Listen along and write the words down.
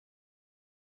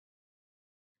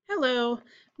Hello,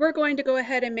 we're going to go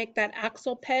ahead and make that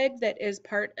axle peg that is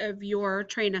part of your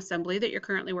train assembly that you're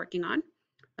currently working on.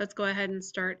 Let's go ahead and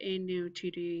start a new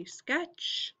 2D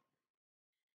sketch.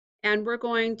 And we're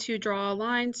going to draw a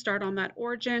line, start on that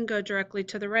origin, go directly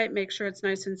to the right, make sure it's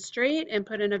nice and straight, and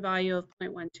put in a value of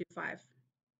 0.125.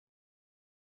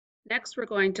 Next, we're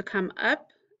going to come up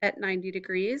at 90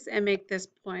 degrees and make this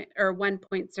point, or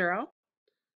 1.0.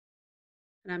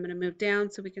 And I'm going to move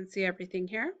down so we can see everything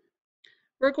here.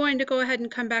 We're going to go ahead and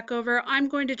come back over. I'm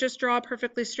going to just draw a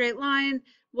perfectly straight line.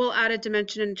 We'll add a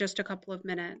dimension in just a couple of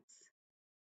minutes.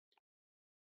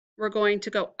 We're going to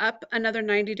go up another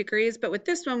 90 degrees, but with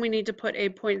this one, we need to put a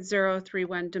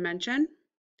 0.031 dimension.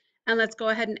 And let's go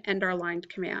ahead and end our lined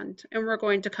command. And we're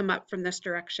going to come up from this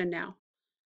direction now.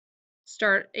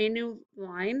 Start a new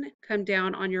line, come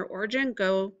down on your origin,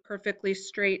 go perfectly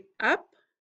straight up.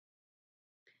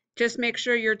 Just make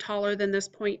sure you're taller than this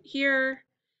point here.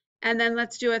 And then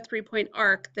let's do a 3-point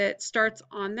arc that starts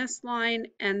on this line,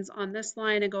 ends on this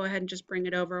line, and go ahead and just bring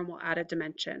it over and we'll add a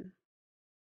dimension.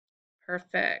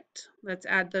 Perfect. Let's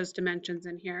add those dimensions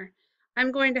in here.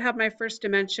 I'm going to have my first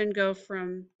dimension go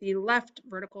from the left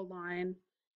vertical line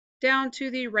down to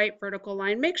the right vertical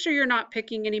line. Make sure you're not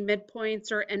picking any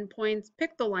midpoints or endpoints.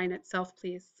 Pick the line itself,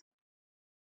 please.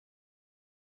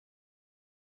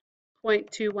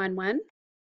 0.211.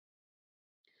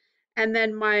 And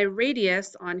then my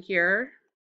radius on here,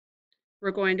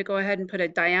 we're going to go ahead and put a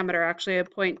diameter, actually a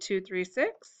 0.236.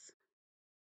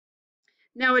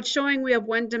 Now it's showing we have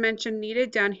one dimension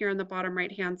needed down here on the bottom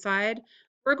right hand side.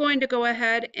 We're going to go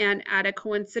ahead and add a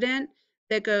coincident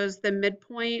that goes the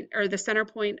midpoint or the center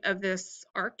point of this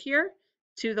arc here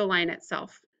to the line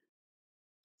itself.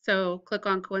 So click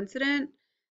on coincident,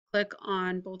 click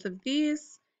on both of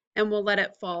these, and we'll let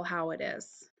it fall how it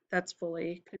is. That's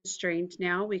fully constrained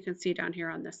now. We can see down here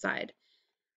on this side.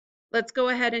 Let's go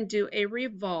ahead and do a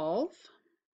revolve.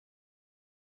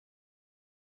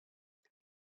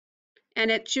 And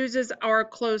it chooses our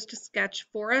closed sketch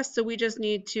for us. So we just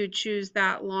need to choose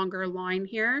that longer line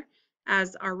here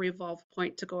as our revolve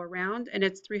point to go around, and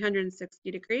it's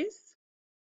 360 degrees.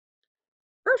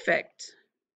 Perfect.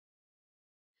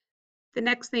 The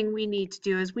next thing we need to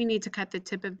do is we need to cut the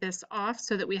tip of this off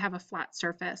so that we have a flat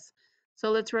surface. So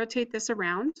let's rotate this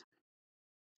around,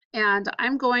 and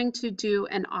I'm going to do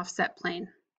an offset plane.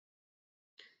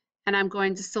 And I'm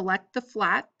going to select the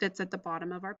flat that's at the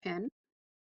bottom of our pin.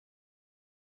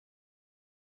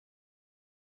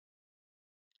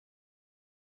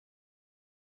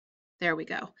 There we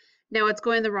go. Now it's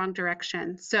going the wrong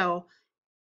direction. So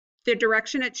the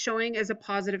direction it's showing is a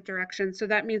positive direction. So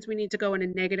that means we need to go in a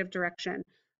negative direction.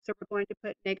 So we're going to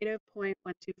put negative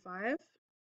 0.125.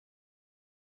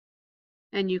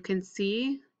 And you can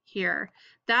see here,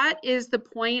 that is the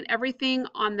point. Everything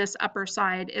on this upper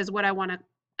side is what I want to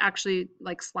actually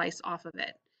like slice off of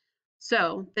it.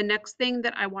 So the next thing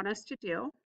that I want us to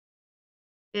do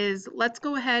is let's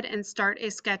go ahead and start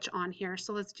a sketch on here.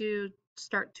 So let's do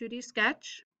start 2D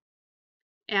sketch,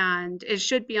 and it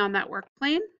should be on that work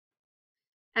plane.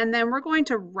 And then we're going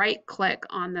to right click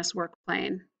on this work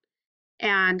plane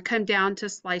and come down to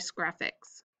slice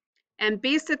graphics. And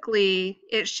basically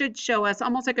it should show us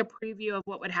almost like a preview of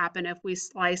what would happen if we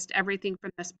sliced everything from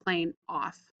this plane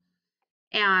off.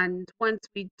 And once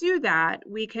we do that,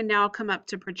 we can now come up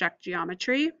to project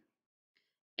geometry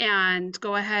and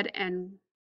go ahead and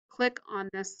click on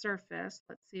this surface.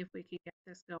 Let's see if we can get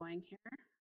this going here.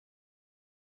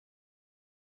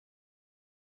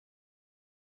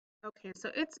 Okay, so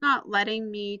it's not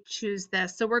letting me choose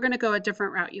this. So we're going to go a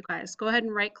different route, you guys. Go ahead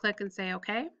and right click and say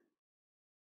okay.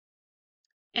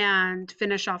 And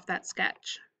finish off that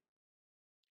sketch.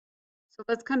 So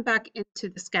let's come back into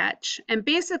the sketch. And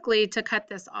basically to cut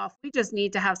this off, we just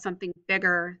need to have something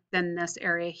bigger than this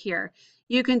area here.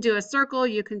 You can do a circle,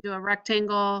 you can do a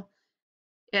rectangle.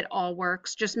 It all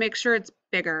works. Just make sure it's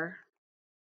bigger.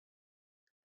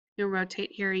 You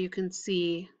rotate here, you can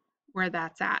see where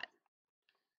that's at.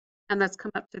 And let's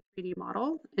come up to 3D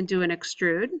model and do an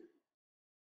extrude.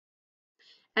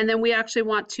 And then we actually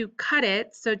want to cut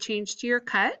it. So change to your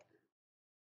cut.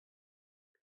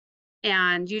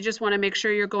 And you just want to make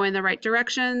sure you're going the right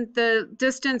direction. The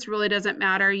distance really doesn't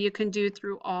matter. You can do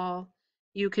through all.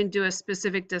 You can do a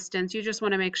specific distance. You just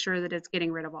want to make sure that it's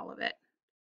getting rid of all of it.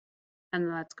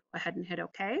 And let's go ahead and hit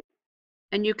OK.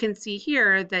 And you can see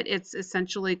here that it's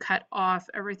essentially cut off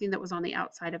everything that was on the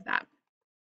outside of that.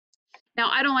 Now,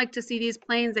 I don't like to see these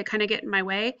planes. They kind of get in my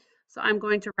way. So I'm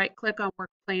going to right click on work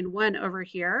plane 1 over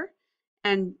here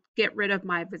and get rid of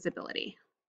my visibility.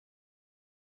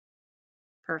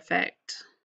 Perfect.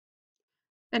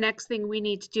 The next thing we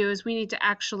need to do is we need to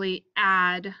actually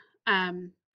add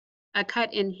a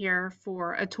cut in here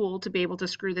for a tool to be able to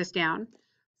screw this down.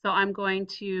 So I'm going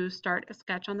to start a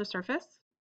sketch on the surface.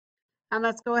 And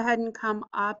let's go ahead and come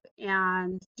up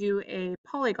and do a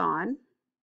polygon.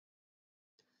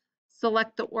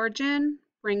 Select the origin,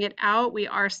 bring it out. We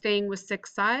are staying with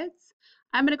 6 sides.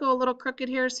 I'm going to go a little crooked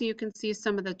here so you can see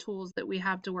some of the tools that we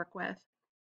have to work with.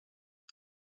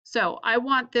 So I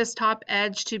want this top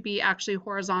edge to be actually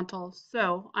horizontal.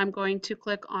 So I'm going to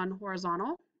click on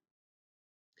horizontal.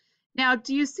 Now,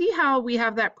 do you see how we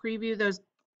have that preview,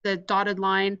 the dotted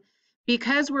line?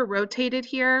 Because we're rotated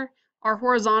here, our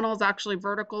horizontal is actually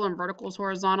vertical and vertical is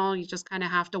horizontal. You just kind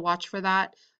of have to watch for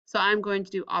that. So I'm going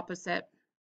to do opposite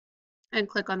and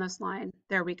click on this line.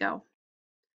 There we go.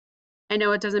 I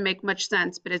know it doesn't make much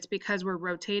sense, but it's because we're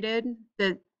rotated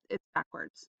that it's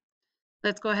backwards.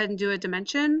 Let's go ahead and do a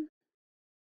dimension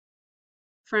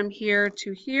from here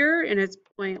to here, and it's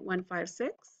 0.156.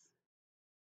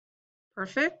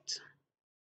 Perfect.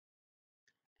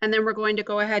 And then we're going to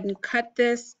go ahead and cut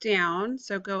this down.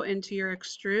 So go into your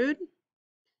extrude.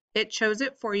 It shows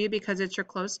it for you because it's your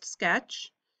closed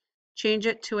sketch. Change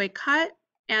it to a cut,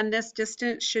 and this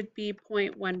distance should be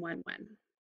 0.111.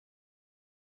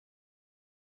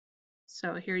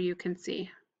 So here you can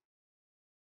see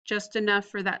just enough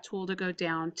for that tool to go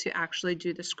down to actually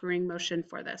do the screwing motion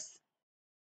for this.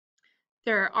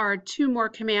 There are 2 more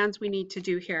commands we need to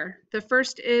do here. The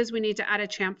first is we need to add a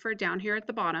chamfer down here at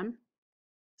the bottom.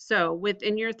 So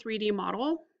within your 3D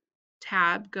model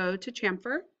tab, go to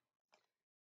chamfer,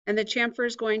 and the chamfer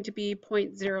is going to be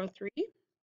 0.03,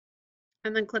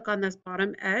 and then click on this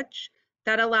bottom edge.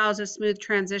 That allows a smooth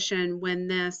transition when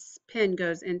this pin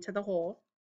goes into the hole.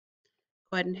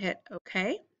 Go ahead and hit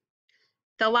OK.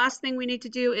 The last thing we need to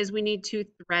do is we need to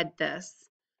thread this.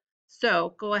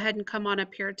 So go ahead and come on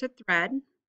up here to thread,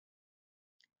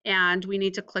 and we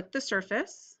need to click the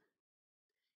surface.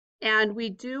 And we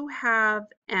do have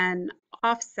an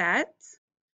offset,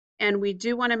 and we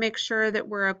do want to make sure that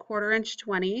we're a 1/4 inch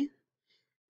 20.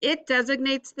 It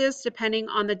designates this depending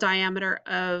on the diameter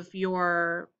of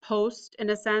your post in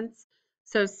a sense.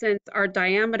 So since our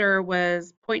diameter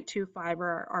was 0.25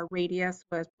 or our radius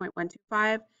was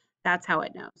 0.125, that's how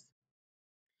it knows.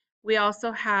 We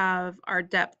also have our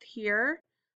depth here.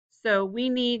 So we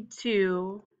need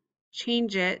to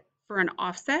change it for an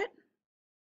offset.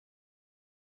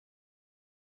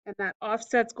 And that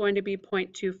offset's going to be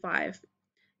 0.25.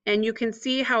 And you can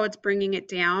see how it's bringing it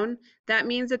down. That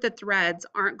means that the threads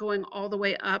aren't going all the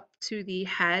way up to the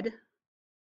head.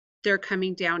 They're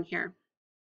coming down here.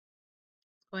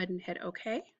 Go ahead and hit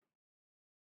OK.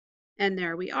 And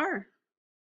there we are.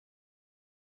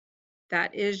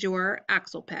 That is your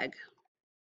axle peg.